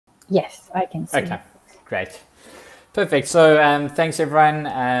Yes, I can see. Okay, great. Perfect. So thanks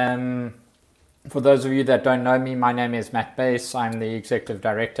everyone. For those of you that don't know me, my name is Matt Bass. I'm the Executive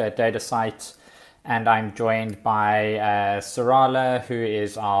Director at DataCite, and I'm joined by Sarala, who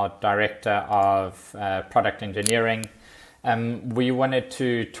is our Director of Product Engineering. We wanted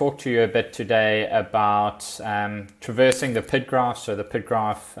to talk to you a bit today about traversing the PID Graph. So the PID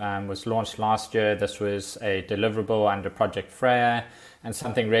Graph was launched last year. This was a deliverable under Project Freya and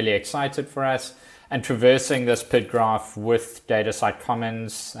something really exciting for us. And traversing this PID Graph with DataCite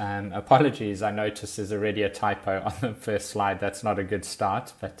Commons. Apologies, I noticed there's already a typo on the first slide. That's not a good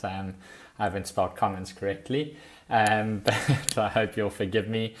start, but I haven't spelled Commons correctly. But I hope you'll forgive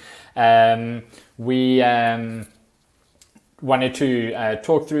me. We wanted to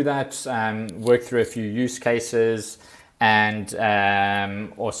talk through that, work through a few use cases, and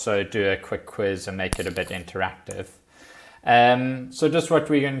also do a quick quiz and make it a bit interactive. So just what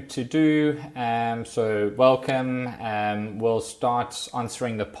we're going to do, so welcome, we'll start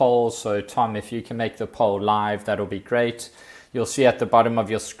answering the poll. So Tom, if you can make the poll live, that'll be great. You'll see at the bottom of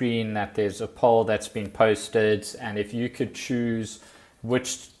your screen that there's a poll that's been posted, and if you could choose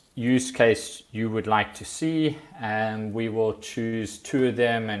which use case you would like to see, we will choose two of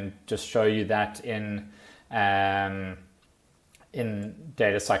them and just show you that in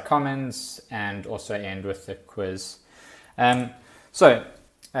DataCite Commons, and also end with the quiz.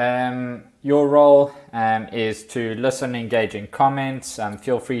 Your role is to listen, engage in comments.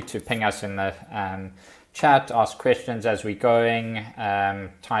 Feel free to ping us in the chat, ask questions as we're going,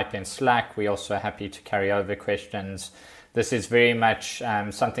 type in Slack. We're also happy to carry over questions. This is very much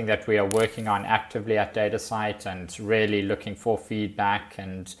something that we are working on actively at DataCite, and really looking for feedback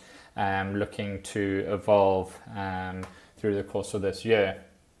and looking to evolve through the course of this year.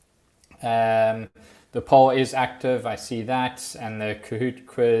 The poll is active, I see that, and the Kahoot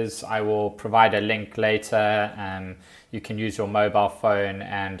quiz, I will provide a link later. You can use your mobile phone,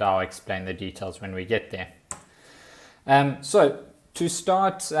 and I'll explain the details when we get there. So to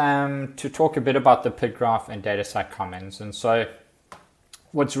start, to talk a bit about the PID Graph and DataCite Commons. And so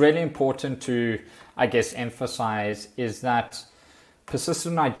what's really important to, I guess, emphasize is that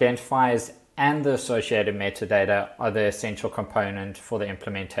persistent identifiers and the associated metadata are the essential component for the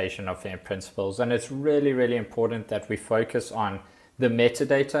implementation of FAIR principles. And it's really, really important that we focus on the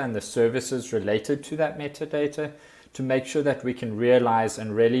metadata and the services related to that metadata to make sure that we can realize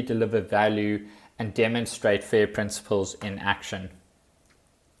and really deliver value and demonstrate FAIR principles in action.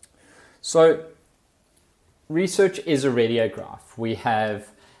 So research is already a graph. We have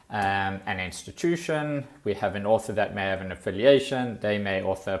an institution, we have an author that may have an affiliation, they may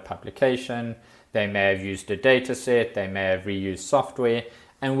author a publication, they may have used a data set, they may have reused software,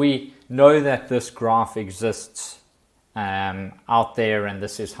 and we know that this graph exists out there, and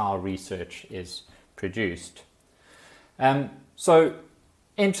this is how research is produced. So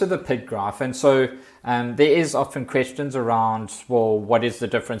into the PID Graph, and so there is often questions around, well, what is the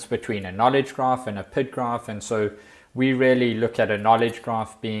difference between a knowledge graph and a PID Graph? And so we really look at a knowledge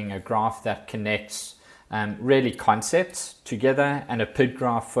graph being a graph that connects really concepts together, and a PID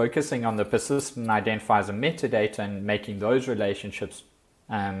graph focusing on the persistent identifiers and metadata and making those relationships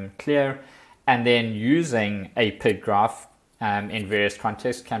clear, and then using a PID graph in various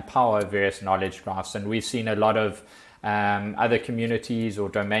contexts can power various knowledge graphs. And we've seen a lot of other communities or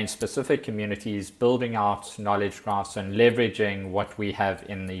domain-specific communities building out knowledge graphs and leveraging what we have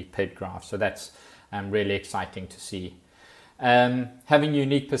in the PID graph. So that's really exciting to see. Having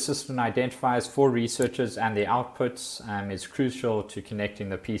unique persistent identifiers for researchers and their outputs is crucial to connecting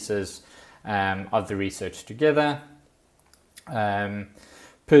the pieces of the research together.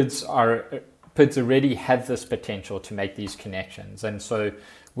 PIDs already have this potential to make these connections, and so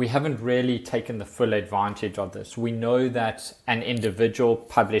we haven't really taken the full advantage of this. We know that an individual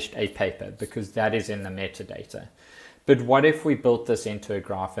published a paper because that is in the metadata. But what if we built this into a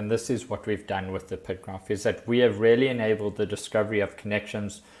graph? And this is what we've done with the PID Graph, is that we have really enabled the discovery of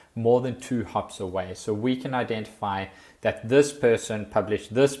connections more than 2 hops away. So we can identify that this person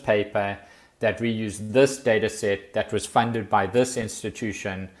published this paper, that we used this data set, that was funded by this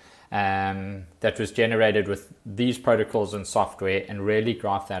institution, that was generated with these protocols and software, and really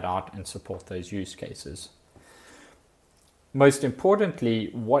graph that out and support those use cases. Most importantly,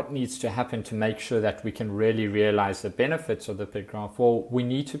 what needs to happen to make sure that we can really realize the benefits of the PID Graph? Well, we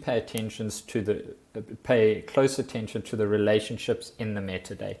need to pay close attention to the relationships in the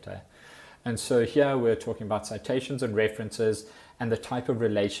metadata. And so here we're talking about citations and references and the type of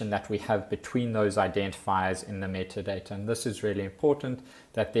relation that we have between those identifiers in the metadata. And this is really important,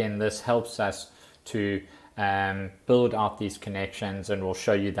 that then this helps us to build out these connections, and we'll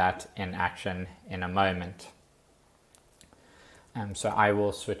show you that in action in a moment. So I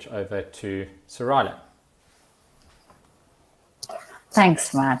will switch over to Sarala.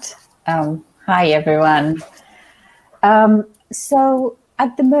 Thanks, Matt. Hi, everyone. So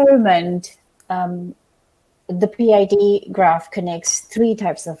at the moment, the PID graph connects three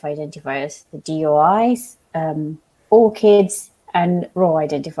types of identifiers: the DOIs, ORCIDs, and raw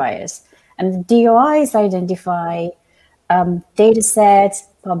identifiers. And the DOIs identify data sets,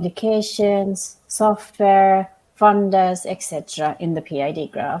 publications, software, funders, etc. in the PID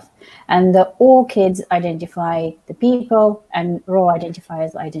graph. And the ORCIDs identify the people, and raw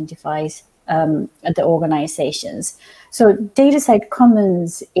identifiers identifies the organizations. So DataCite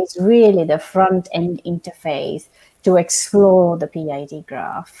Commons is really the front-end interface to explore the PID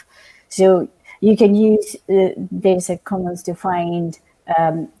graph. So you can use DataCite Commons to find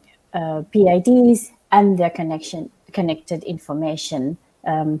PIDs and their connected information,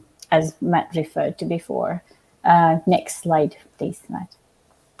 as Matt referred to before. Next slide, please, Matt.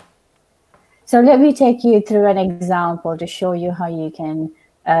 So let me take you through an example to show you how you can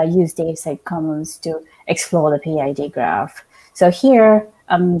use DataCite Commons to explore the PID graph. So here,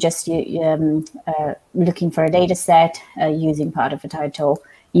 I'm just looking for a data set using part of a title.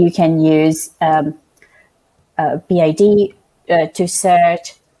 You can use PID to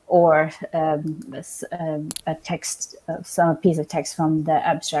search, or a text, some piece of text from the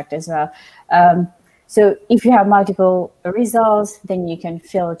abstract as well. So if you have multiple results, then you can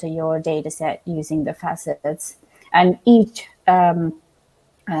filter your data set using the facets, and each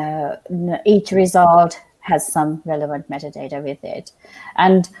result has some relevant metadata with it.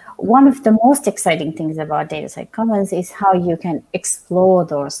 And one of the most exciting things about DataCite Commons is how you can explore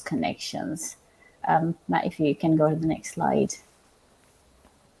those connections. Matt, if you can go to the next slide.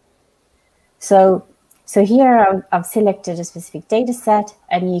 So here I've selected a specific data set,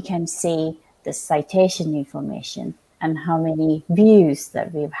 and you can see the citation information and how many views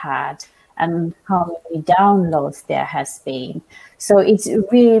that we've had and how many downloads there has been. So it's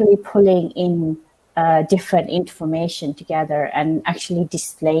really pulling in different information together and actually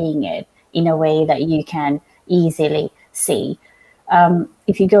displaying it in a way that you can easily see.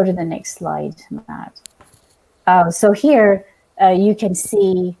 If you go to the next slide, Matt. So here you can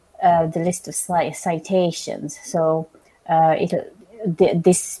see the list of citations. So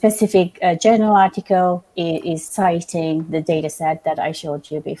this specific journal article is citing the data set that I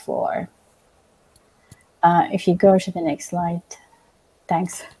showed you before. If you go to the next slide.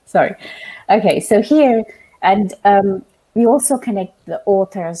 Thanks. Sorry. Okay, so here, and we also connect the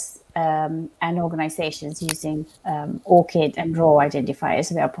authors and organizations using ORCID and raw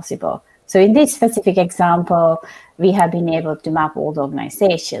identifiers where possible. So in this specific example, we have been able to map all the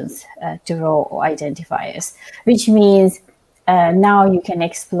organizations to raw identifiers, which means now you can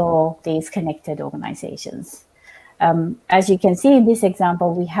explore these connected organizations. As you can see in this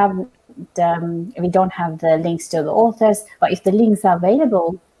example, we don't have the links to the authors, but if the links are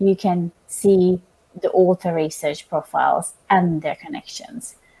available, you can see the author research profiles and their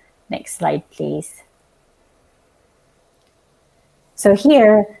connections. Next slide, please. So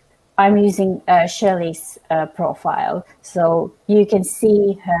here I'm using Shirley's profile. So you can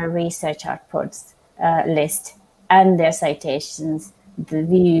see her research outputs list and their citations, the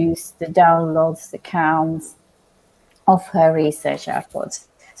views, the downloads, the counts of her research outputs.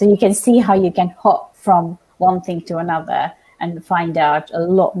 So you can see how you can hop from one thing to another and find out a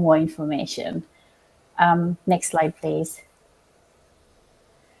lot more information. Next slide, please.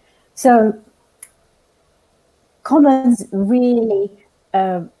 So Commons really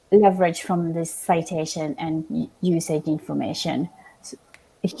leverage from this citation and usage information. So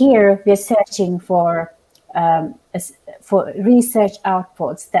here we're searching for research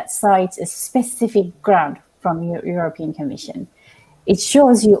outputs that cites a specific grant from your European Commission. It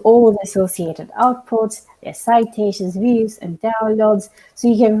shows you all the associated outputs, their citations, views, and downloads, so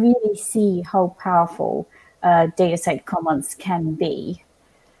you can really see how powerful DataCite Commons can be.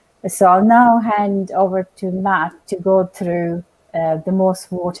 So I'll now hand over to Matt to go through the most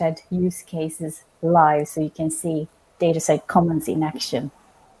voted use cases live, so you can see DataCite Commons in action.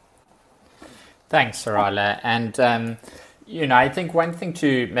 Thanks, Sarala. And I think one thing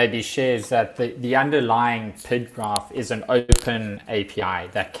to maybe share is that the underlying PID graph is an open API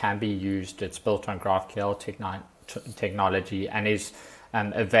that can be used. It's built on GraphQL technology and is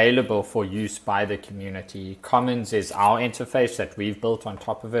available for use by the community. Commons is our interface that we've built on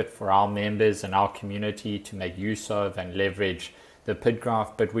top of it for our members and our community to make use of and leverage the PID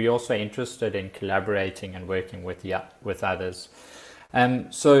graph, but we're also interested in collaborating and working with others.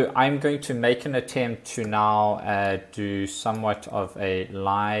 So I'm going to make an attempt to now do somewhat of a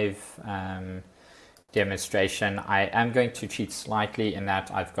live demonstration. I am going to cheat slightly in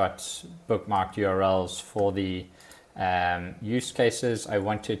that I've got bookmarked URLs for the use cases. I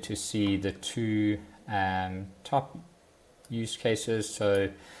wanted to see the two top use cases. So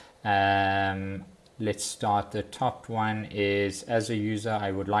let's start. The top one is, as a user,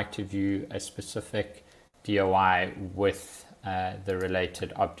 I would like to view a specific DOI with the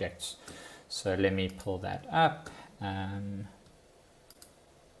related objects. So let me pull that up.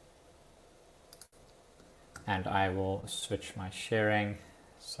 And I will switch my sharing.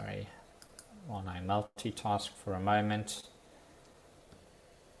 Sorry, while I multitask for a moment.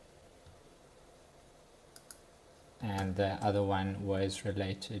 And the other one was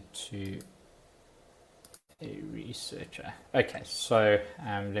related to a researcher. Okay, so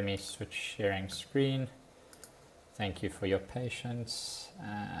let me switch sharing screen. Thank you for your patience.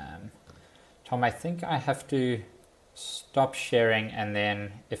 Tom, I think I have to stop sharing, and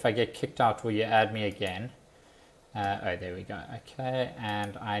then if I get kicked out, will you add me again? Oh, there we go. Okay,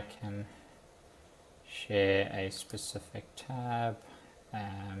 and I can share a specific tab.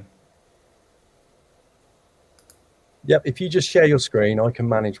 Yep, if you just share your screen, I can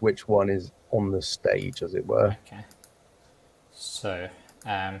manage which one is on the stage, as it were. Okay. So,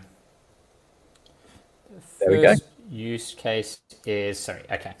 the there we go. first use case is, sorry,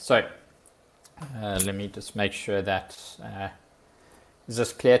 okay. So, let me just make sure that, is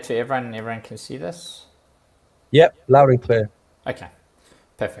this clear to everyone? Everyone can see this? Yep, loud and clear. Okay,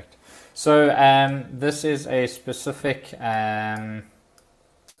 perfect. So this is a specific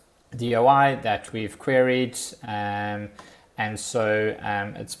DOI that we've queried, and so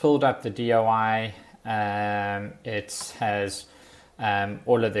it's pulled up the DOI. It has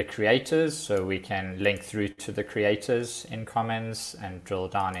all of the creators, so we can link through to the creators in Commons and drill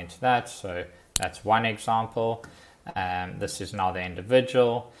down into that. So that's one example. This is now the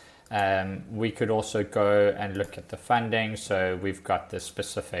individual. We could also go and look at the funding. So we've got the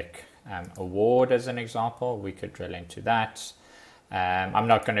specific award as an example. We could drill into that. I'm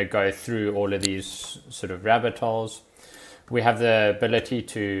not going to go through all of these sort of rabbit holes. We have the ability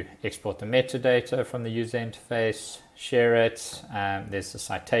to export the metadata from the user interface, share it. There's the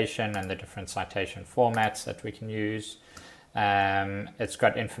citation and the different citation formats that we can use. It's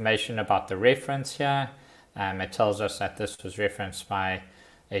got information about the reference here. It tells us that this was referenced by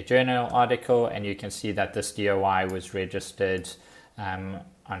a journal article, and you can see that this DOI was registered on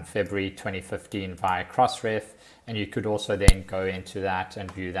February 2015 via Crossref, and you could also then go into that and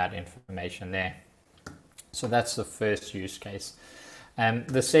view that information there. So that's the first use case.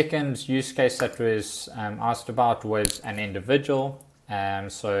 The second use case that was asked about was an individual.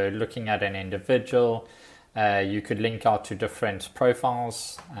 So looking at an individual, you could link out to different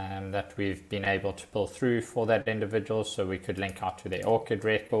profiles that we've been able to pull through for that individual. So we could link out to their ORCID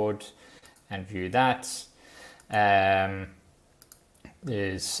record and view that.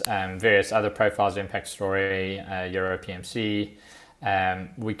 There's various other profiles, impact story, Euro PMC.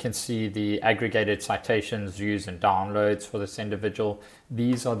 We can see the aggregated citations, views, and downloads for this individual.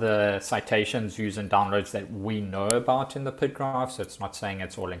 These are the citations, views, and downloads that we know about in the PID graph. So it's not saying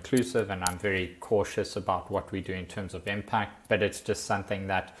it's all inclusive, and I'm very cautious about what we do in terms of impact, but it's just something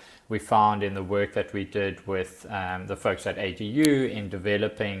that we found in the work that we did with the folks at AGU in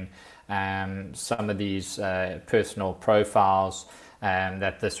developing some of these personal profiles.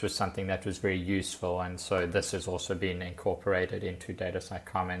 That this was something that was very useful, and so this has also been incorporated into DataCite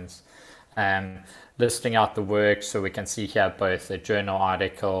Commons. Listing out the work, so we can see here both a journal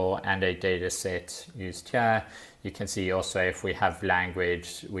article and a data set used here. You can see also if we have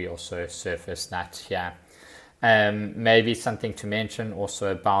language, we also surface that here. Maybe something to mention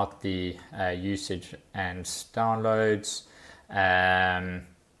also about the usage and downloads.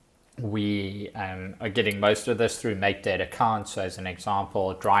 We are getting most of this through make data count. So as an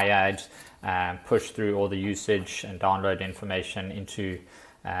example, Dryad push through all the usage and download information into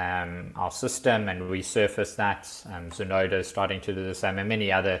our system, and we surface that. Zenodo is starting to do the same, and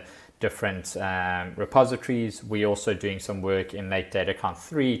many other different repositories. We're also doing some work in make data count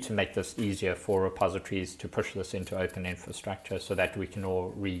 3 to make this easier for repositories to push this into open infrastructure so that we can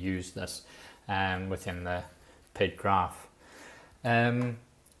all reuse this within the PID graph.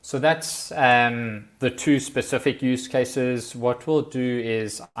 So that's the two specific use cases. What we'll do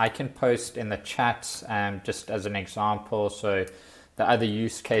is I can post in the chat just as an example. So the other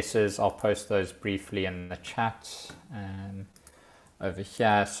use cases, I'll post those briefly in the chat over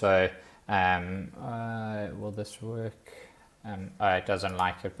here. So will this work? Oh, it doesn't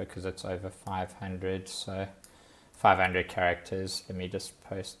like it because it's over 500. So 500 characters. Let me just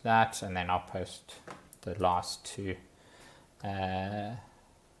post that, and then I'll post the last two in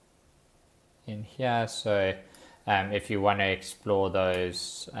here. So if you want to explore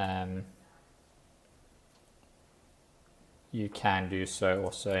those, you can do so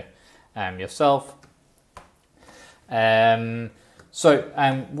also yourself.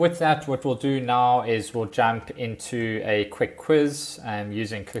 With that, what we'll do now is we'll jump into a quick quiz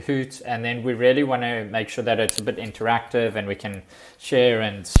using Kahoot, and then we really want to make sure that it's a bit interactive and we can share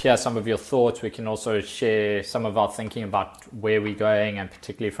and hear some of your thoughts. We can also share some of our thinking about where we're going, and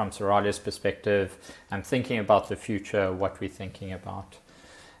particularly from Sarala's perspective, and thinking about the future, what we're thinking about.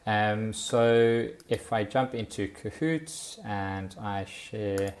 So if I jump into Kahoot and I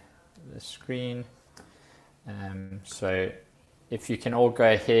share the screen, so if you can all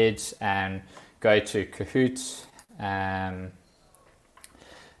go ahead and go to Kahoot.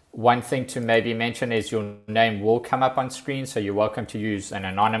 One thing to maybe mention is your name will come up on screen, so you're welcome to use an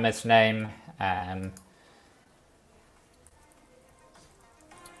anonymous name.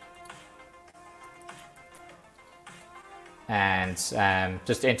 And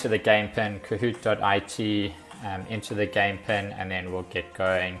just enter the game pin, kahoot.it, enter the game pin, and then we'll get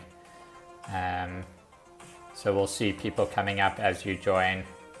going. So we'll see people coming up as you join.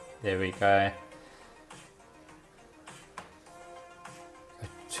 There we go.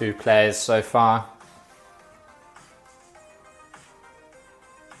 2 players so far.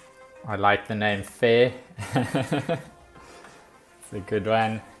 I like the name Fair. It's a good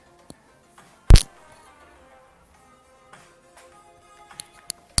one.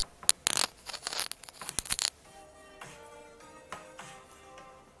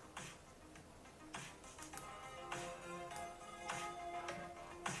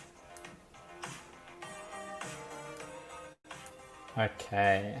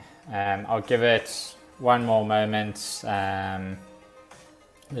 Okay, I'll give it one more moment.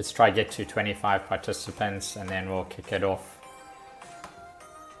 Let's try get to 25 participants and then we'll kick it off.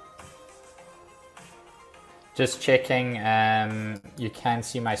 Just checking, you can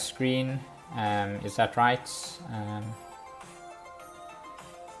see my screen, is that right?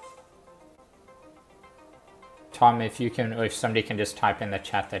 Tom, if you can, or if somebody can just type in the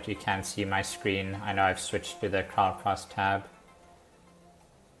chat that you can see my screen. I know I've switched to the Crowdcast tab.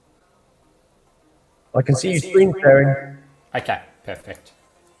 I can see you screen sharing. Okay, perfect.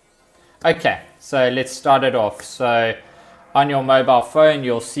 Okay, so let's start it off. So on your mobile phone,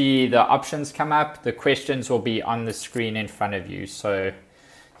 you'll see the options come up. The questions will be on the screen in front of you. So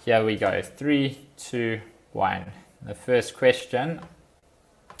here we go. 3, 2, 1. The first question.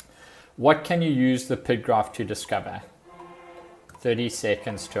 What can you use the PID graph to discover? 30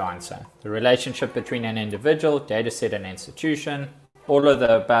 seconds to answer. The relationship between an individual, dataset, and institution. All of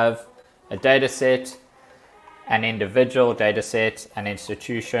the above. A dataset, an individual, dataset, an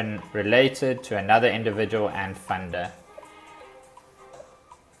institution related to another individual and funder.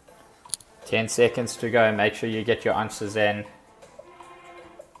 10 seconds to go. Make sure you get your answers in.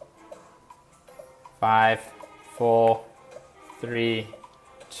 5, 4, 3,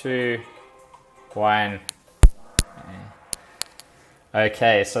 2, 1.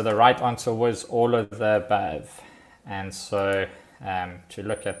 Okay, so the right answer was all of the above. And so to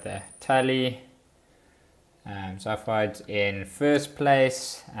look at the tally, Zafard's in first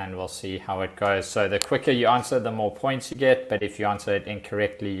place, and we'll see how it goes. So the quicker you answer, the more points you get, but if you answer it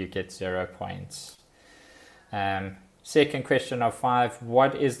incorrectly, you get 0 points. Second question of 5,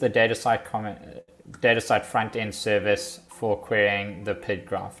 what is the DataCite front-end service for querying the PID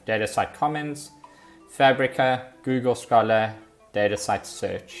graph? DataCite Commons, Fabrica, Google Scholar, DataCite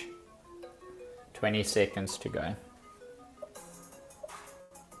Search. 20 seconds to go.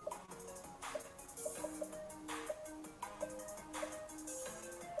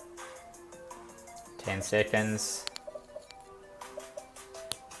 10 seconds.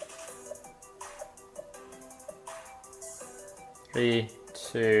 3,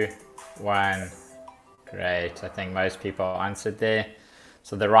 2, 1. Great. I think most people answered there.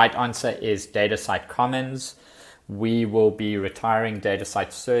 So the right answer is DataCite Commons. We will be retiring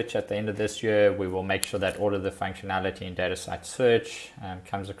DataCite Search at the end of this year. We will make sure that all of the functionality in DataCite Search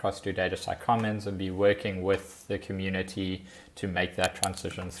comes across to DataCite Commons, and be working with the community to make that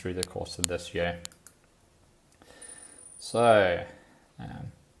transition through the course of this year. So,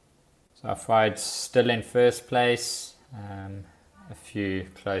 Zafard's still in first place, a few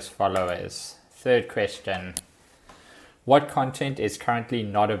close followers. Third question, what content is currently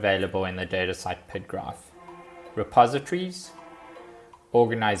not available in the DataCite PID graph? Repositories,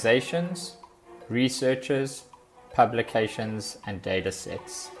 organizations, researchers, publications, and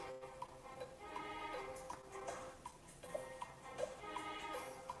datasets.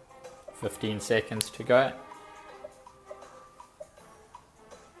 15 seconds to go.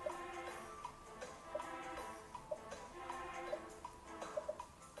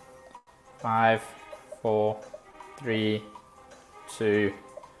 5, 4, 3, 2,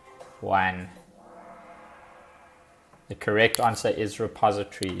 1. The correct answer is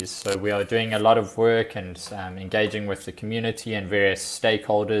repositories. So we are doing a lot of work and engaging with the community and various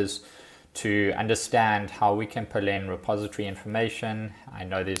stakeholders to understand how we can pull in repository information. I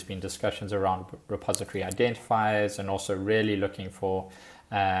know there's been discussions around repository identifiers, and also really looking for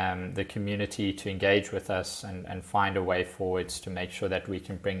the community to engage with us and find a way forwards to make sure that we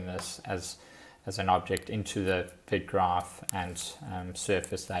can bring this as an object into the PID graph and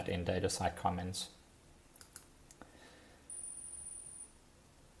surface that in DataCite Commons.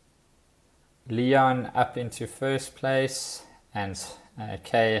 Leon up into first place, and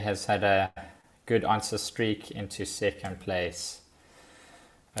Kay has had a good answer streak into second place.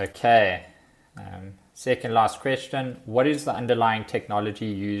 Okay, second last question. What is the underlying technology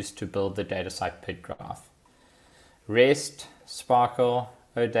used to build the DataCite PID graph? REST, Sparkle,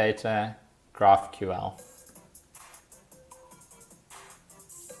 OData, GraphQL.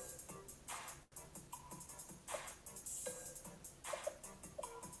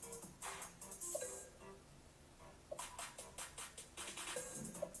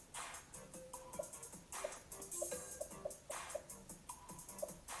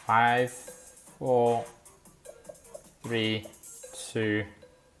 Five, 4, 3, 2,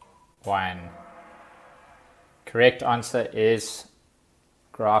 1. Correct answer is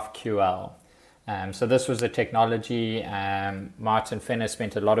GraphQL. So this was a technology Martin Fenner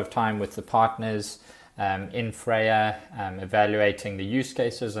spent a lot of time with the partners in Freya evaluating the use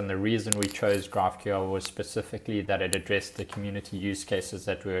cases, and the reason we chose GraphQL was specifically that it addressed the community use cases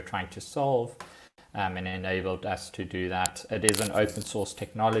that we were trying to solve. And enabled us to do that. It is an open source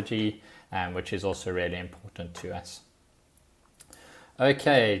technology, which is also really important to us.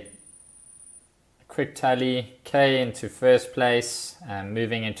 Okay, quick tally. Kay into first place,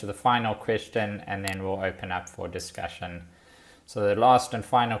 moving into the final question, and then we'll open up for discussion. So the last and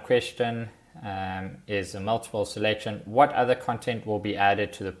final question is a multiple selection. What other content will be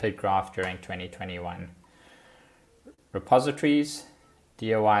added to the PID graph during 2021? Repositories,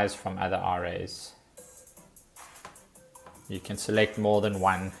 DOIs from other RAs. You can select more than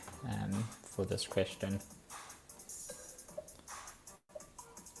one for this question.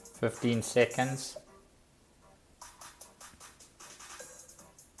 15 seconds.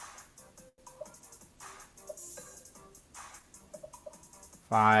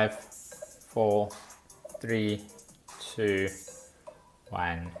 5, 4, 3, 2,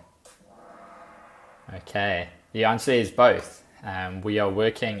 1. Okay, the answer is both. We are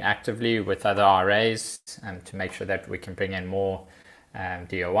working actively with other RAs to make sure that we can bring in more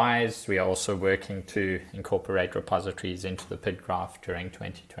DOIs. We are also working to incorporate repositories into the PID graph during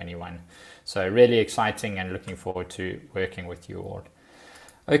 2021. So really exciting, and looking forward to working with you all.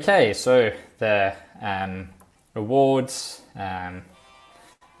 Okay, so the rewards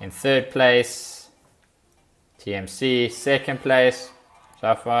in third place, TMC, second place,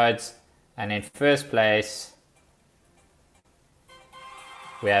 Jaffards, and in first place,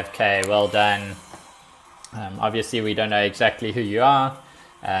 we have Kay. Well done. Obviously, we don't know exactly who you are.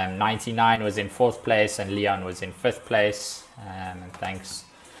 99 was in fourth place and Leon was in fifth place. And thanks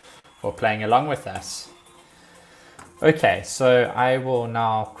for playing along with us. Okay, so I will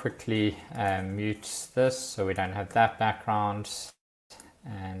now quickly mute this so we don't have that background,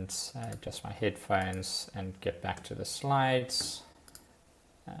 and adjust my headphones and get back to the slides.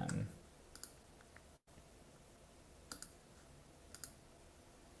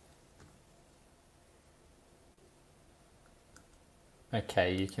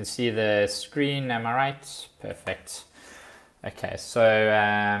 Okay, you can see the screen, am I right? Perfect. Okay,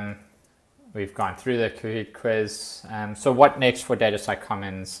 so we've gone through the Kahoot quiz. So what next for DataCite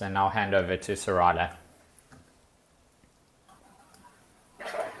Commons? And I'll hand over to Sarala.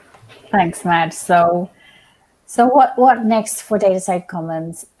 Thanks, Matt. So what next for DataCite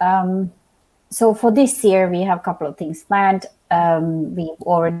Commons? So for this year, we have a couple of things planned. We've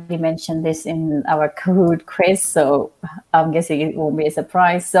already mentioned this in our Kahoot quiz, so I'm guessing it won't be a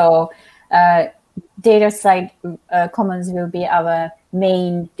surprise. So DataCite Commons will be our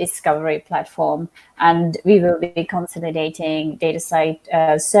main discovery platform, and we will be consolidating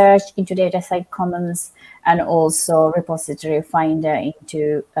DataCite search into DataCite Commons, and also repository finder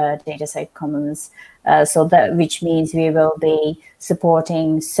into DataCite Commons. So that, which means we will be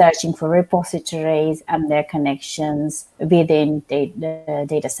supporting searching for repositories and their connections within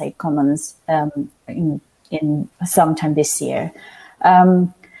DataCite Commons in sometime this year.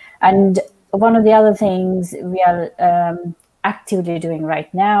 And one of the other things we are actively doing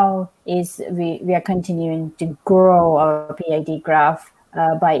right now is we are continuing to grow our PID graph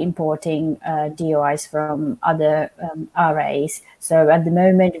by importing DOIs from other arrays. So at the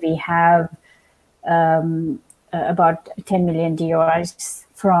moment we have about 10 million DOIs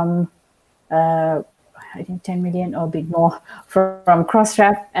from I think 10 million or a bit more from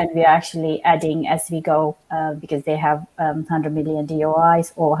Crossref, and we are actually adding as we go because they have 100 million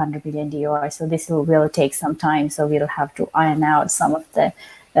DOIs or 100 million DOIs. So this will take some time. So we'll have to iron out some of the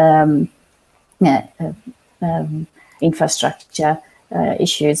infrastructure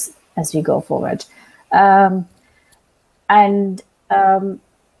issues as we go forward.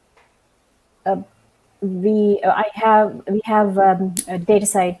 We have a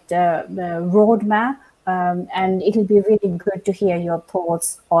DataCite roadmap, and it'll be really good to hear your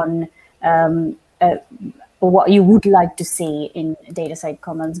thoughts on what you would like to see in DataCite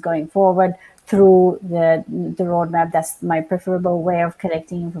Commons going forward through the roadmap. That's my preferable way of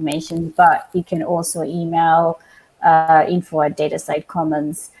collecting information, but you can also email info@DataCite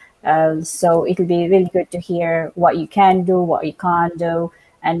Commons. So it'll be really good to hear what you can do, what you can't do,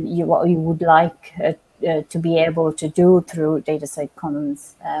 and what you would like to be able to do through DataCite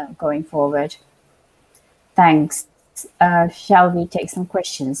Commons going forward. Thanks. Shall we take some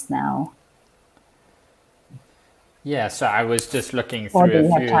questions now? Yeah, so I was just looking Or through do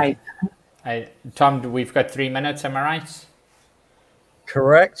we have time? Tom, we've got 3 minutes, am I right?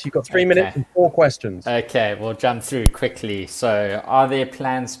 Correct. You've got 3 minutes and 4 questions. Okay, we'll jump through quickly. So are there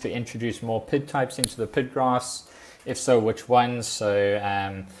plans to introduce more PID types into the PID graphs? If so, which ones?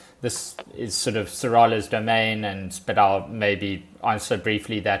 So this is sort of Sarala's domain, but I'll maybe answer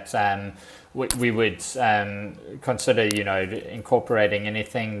briefly that we would consider, incorporating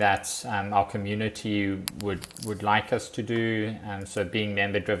anything that our community would like us to do. So being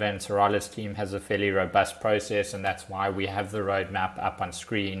member driven, Sarala's team has a fairly robust process, and that's why we have the roadmap up on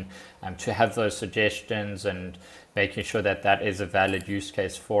screen to have those suggestions and making sure that that is a valid use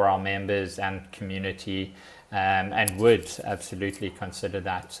case for our members and community. And would absolutely consider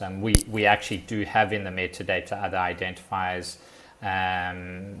that. We actually do have in the metadata other identifiers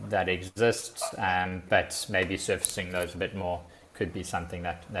that exist, but maybe surfacing those a bit more could be something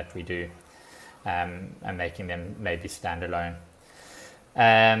that we do, and making them maybe standalone.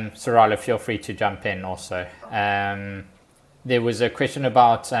 Sarala, feel free to jump in also. There was a question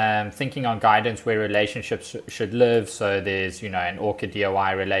about thinking on guidance where relationships should live. So there's, an ORCID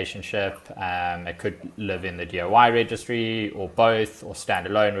DOI relationship. It could live in the DOI registry or both, or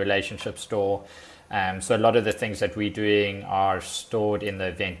standalone relationship store. So a lot of the things that we're doing are stored in the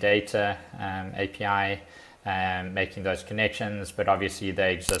event data API, making those connections, but obviously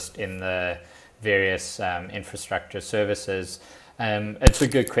they exist in the various infrastructure services. It's a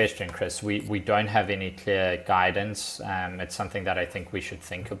good question, Chris. We don't have any clear guidance. It's something that I think we should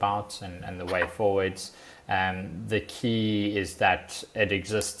think about and the way forwards. The key is that it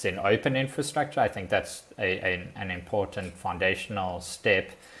exists in open infrastructure. I think that's an important foundational step,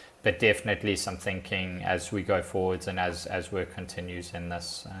 but definitely some thinking as we go forwards and as work continues in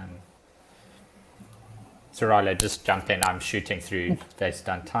this. Sarala, just jump in. I'm shooting through based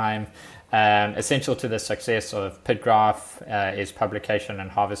on time. Essential to the success of PID Graph is publication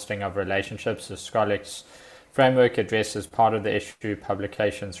and harvesting of relationships. The Scholix framework addresses part of the issue,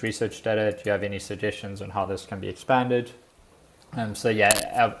 publications, research data. Do you have any suggestions on how this can be expanded? So yeah,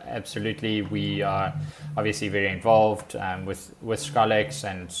 absolutely. We are obviously very involved with Scholix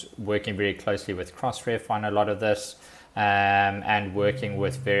and working very closely with Crossref on a lot of this. And working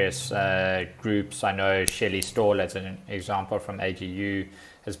with various groups. I know Shelley Stall, as an example from AGU,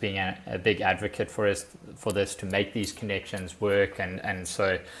 has been a big advocate for this to make these connections work, and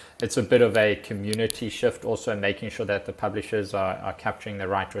so it's a bit of a community shift, also making sure that the publishers are capturing the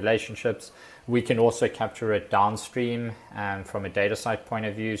right relationships. We can also capture it downstream from a DataCite point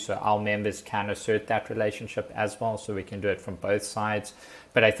of view, so our members can assert that relationship as well, so we can do it from both sides.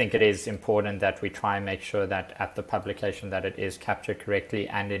 But I think it is important that we try and make sure that at the publication that it is captured correctly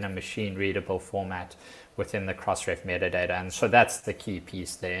and in a machine readable format within the Crossref metadata. And so that's the key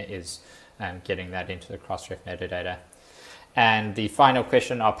piece there, is getting that into the Crossref metadata. And the final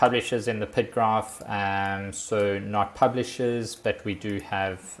question, are publishers in the PID graph? So not publishers, but we do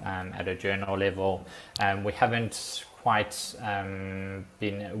have at a journal level. We haven't quite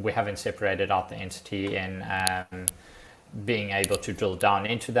we haven't separated out the entity in being able to drill down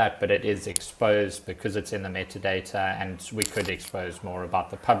into that, but it is exposed because it's in the metadata, and we could expose more about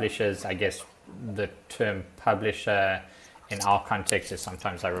the publishers. I guess the term publisher in our context is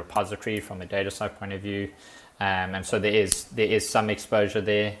sometimes a repository from a DataCite point of view. And so there is some exposure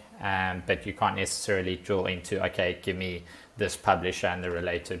there, but you can't necessarily drill into, okay, give me this publisher and the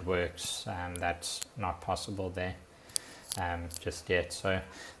related works. That's not possible there just yet. So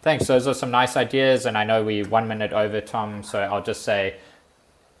thanks. Those are some nice ideas. And I know we're 1 minute over, Tom. So I'll just say,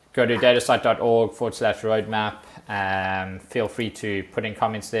 go to datasite.org/roadmap. Feel free to put in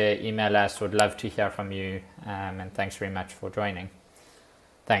comments there, email us. Would love to hear from you. And thanks very much for joining.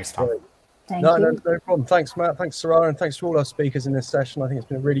 Thanks, Tom. Thank you. No problem. Thanks, Matt. Thanks, Sarala, and thanks to all our speakers in this session. I think it's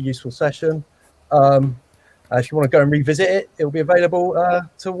been a really useful session. If you want to go and revisit it, it'll be available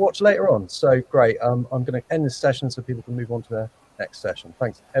to watch later on. So great. I'm going to end this session so people can move on to their next session.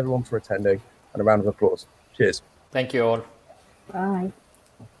 Thanks, everyone, for attending, and a round of applause. Cheers. Thank you all. Bye.